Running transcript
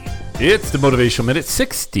It's the Motivational Minute,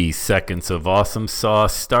 60 seconds of awesome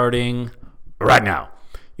sauce starting right now.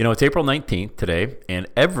 You know, it's April 19th today, and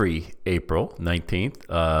every April 19th,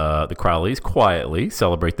 the Crowleys quietly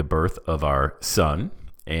celebrate the birth of our son.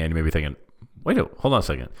 And you may be thinking, wait, hold on a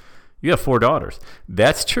second. You have 4 daughters.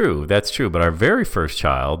 That's true. But our very first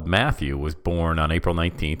child, Matthew, was born on April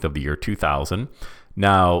 19th of the year 2000.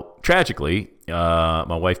 Now, tragically,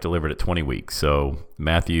 my wife delivered at 20 weeks. So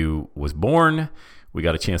Matthew was born. We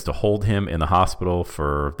got a chance to hold him in the hospital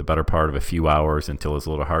for the better part of a few hours until his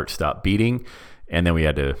little heart stopped beating. And then we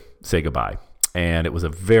had to say goodbye. And it was a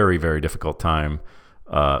very, very difficult time.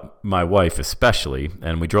 My wife especially,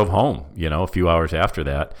 and we drove home, a few hours after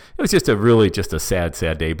that. It was just a sad,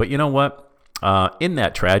 sad day. But you know what? In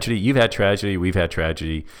that tragedy, you've had tragedy, we've had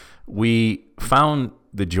tragedy. We found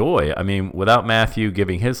the joy. I mean, without Matthew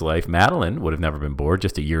giving his life, Madeline would have never been born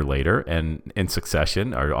just a year later. And in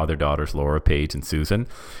succession, our other daughters, Laura, Paige, and Susan.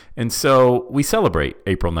 And so we celebrate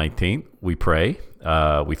April 19th. We pray.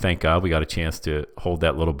 We thank God we got a chance to hold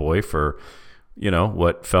that little boy for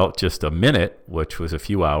what felt just a minute, which was a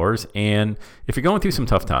few hours. And if you're going through some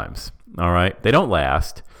tough times, all right, they don't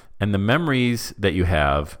last. And the memories that you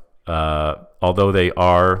have, although they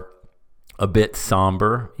are a bit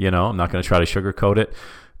somber, I'm not going to try to sugarcoat it,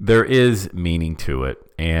 there is meaning to it.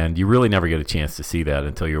 And you really never get a chance to see that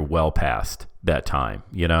until you're well past that time,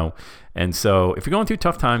 And so if you're going through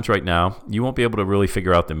tough times right now, you won't be able to really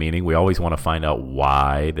figure out the meaning. We always want to find out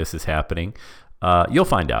why this is happening. You'll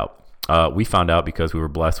find out. We found out because we were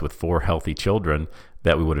blessed with 4 healthy children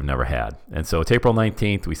that we would have never had. And so it's April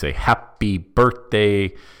 19th. We say happy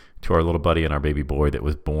birthday to our little buddy and our baby boy that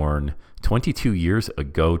was born 22 years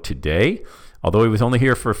ago today. Although he was only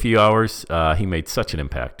here for a few hours, he made such an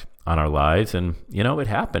impact on our lives. And, it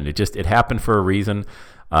happened. It happened for a reason.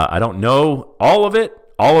 I don't know all of it,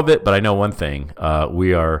 but I know one thing.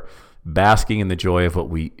 We are basking in the joy of what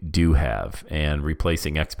we do have and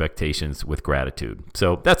replacing expectations with gratitude.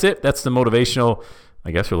 So that's it. That's the motivational. I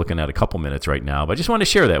guess we're looking at a couple minutes right now, but I just want to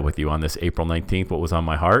share that with you on this April 19th, what was on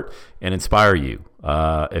my heart, and inspire you.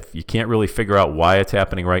 If you can't really figure out why it's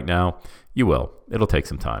happening right now, you will. It'll take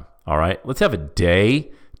some time. All right. Let's have a day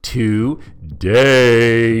today.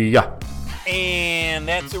 And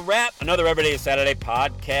that's a wrap. Another Everyday is Saturday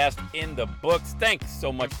podcast in the books. Thanks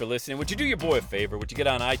so much for listening. Would you do your boy a favor? Would you get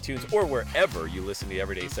on iTunes or wherever you listen to the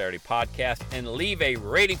Everyday Saturday podcast and leave a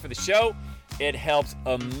rating for the show? It helps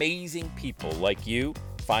amazing people like you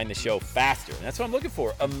find the show faster. And that's what I'm looking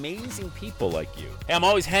for, amazing people like you. Hey, I'm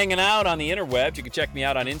always hanging out on the interwebs. You can check me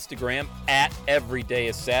out on Instagram at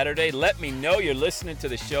EverydayIsSaturday. Let me know you're listening to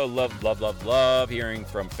the show. Love hearing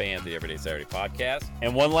from fans of the Everyday Saturday podcast.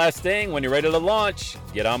 And one last thing, when you're ready to launch,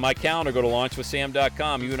 get on my calendar, go to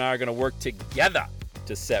launchwithsam.com. You and I are going to work together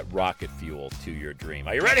to set rocket fuel to your dream.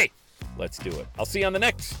 Are you ready? Let's do it. I'll see you on the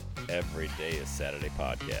next Everyday is Saturday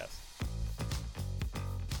podcast.